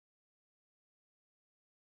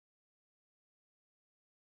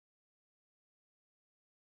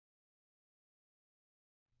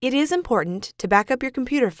It is important to back up your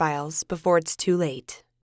computer files before it's too late.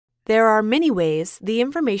 There are many ways the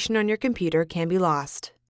information on your computer can be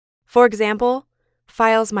lost. For example,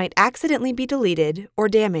 files might accidentally be deleted or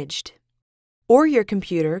damaged. Or your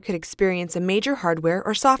computer could experience a major hardware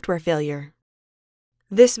or software failure.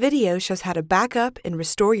 This video shows how to back up and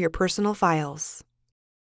restore your personal files.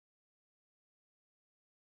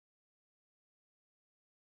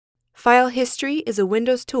 File History is a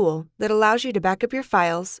Windows tool that allows you to back up your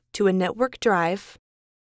files to a network drive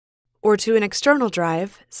or to an external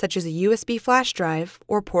drive, such as a USB flash drive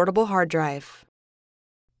or portable hard drive.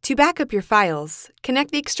 To back up your files, connect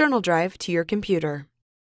the external drive to your computer.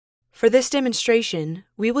 For this demonstration,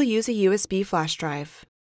 we will use a USB flash drive.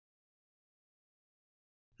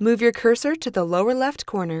 Move your cursor to the lower left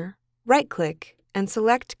corner, right-click, and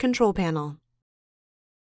select Control Panel.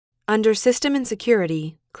 Under System and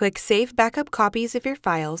Security, click Save Backup Copies of your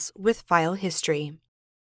files with File History.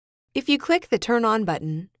 If you click the Turn On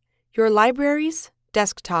button, your libraries,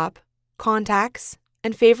 desktop, contacts,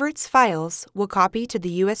 and favorites files will copy to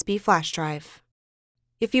the USB flash drive.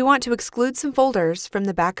 If you want to exclude some folders from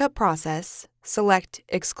the backup process, select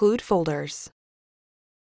Exclude Folders.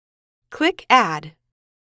 Click Add.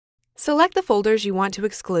 Select the folders you want to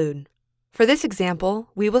exclude. For this example,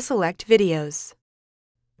 we will select Videos.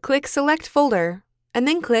 Click Select Folder, and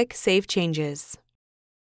then click Save Changes.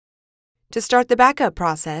 To start the backup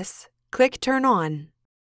process, click Turn On.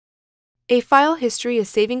 A File History is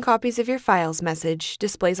Saving Copies of Your Files message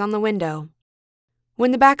displays on the window.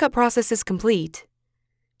 When the backup process is complete,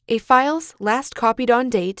 a Files Last Copied On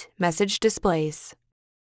Date message displays.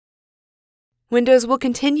 Windows will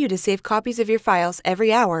continue to save copies of your files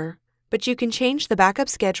every hour, but you can change the backup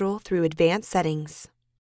schedule through Advanced Settings.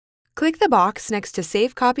 Click the box next to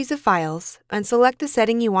Save Copies of Files and select the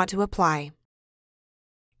setting you want to apply.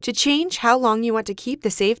 To change how long you want to keep the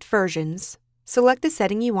saved versions, select the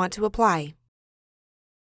setting you want to apply.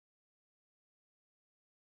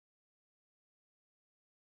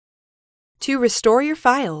 To restore your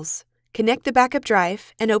files, connect the backup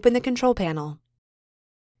drive and open the Control Panel.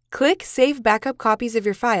 Click Save Backup Copies of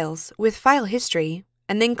your files with File History,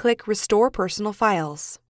 and then click Restore Personal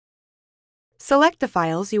Files. Select the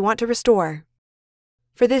files you want to restore.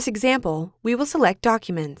 For this example, we will select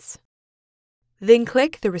Documents. Then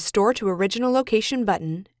click the Restore to Original Location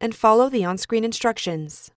button and follow the on-screen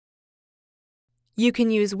instructions. You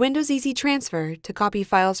can use Windows Easy Transfer to copy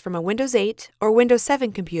files from a Windows 8 or Windows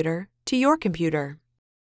 7 computer to your computer.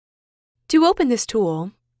 To open this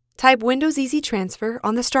tool, type Windows Easy Transfer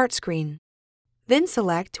on the Start screen. Then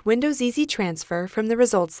select Windows Easy Transfer from the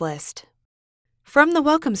results list. From the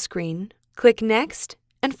Welcome screen, click Next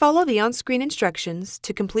and follow the on-screen instructions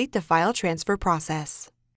to complete the file transfer process.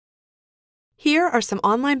 Here are some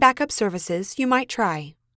online backup services you might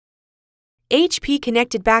try. HP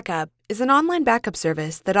Connected Backup is an online backup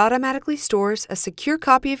service that automatically stores a secure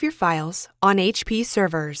copy of your files on HP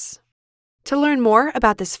servers. To learn more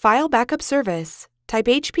about this file backup service, type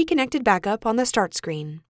HP Connected Backup on the Start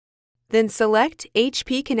screen. Then select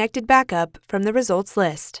HP Connected Backup from the results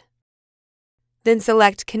list. Then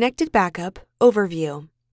select Connected Backup Overview.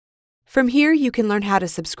 From here, you can learn how to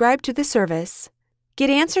subscribe to the service, get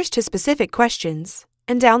answers to specific questions,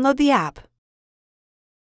 and download the app.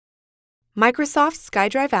 Microsoft's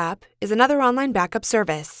Skydrive App is another online backup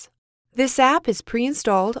service. This app is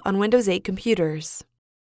pre-installed on Windows 8 computers.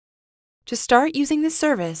 To start using this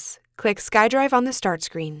service, click Skydrive on the Start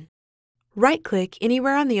screen. Right-click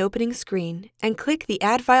anywhere on the opening screen and click the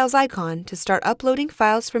Add Files icon to start uploading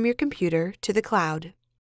files from your computer to the cloud.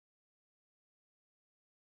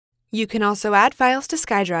 You can also add files to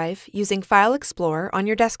Skydrive using File Explorer on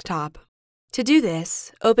your desktop. To do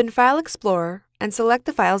this, open File Explorer and select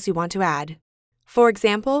the files you want to add. For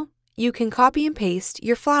example, you can copy and paste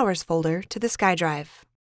your Flowers folder to the Skydrive.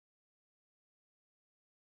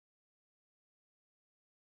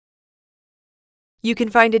 You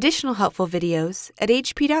can find additional helpful videos at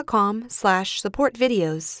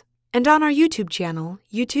hp.com/supportvideos and on our YouTube channel,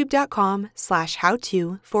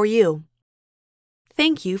 youtube.com/howto4u.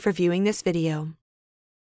 Thank you for viewing this video.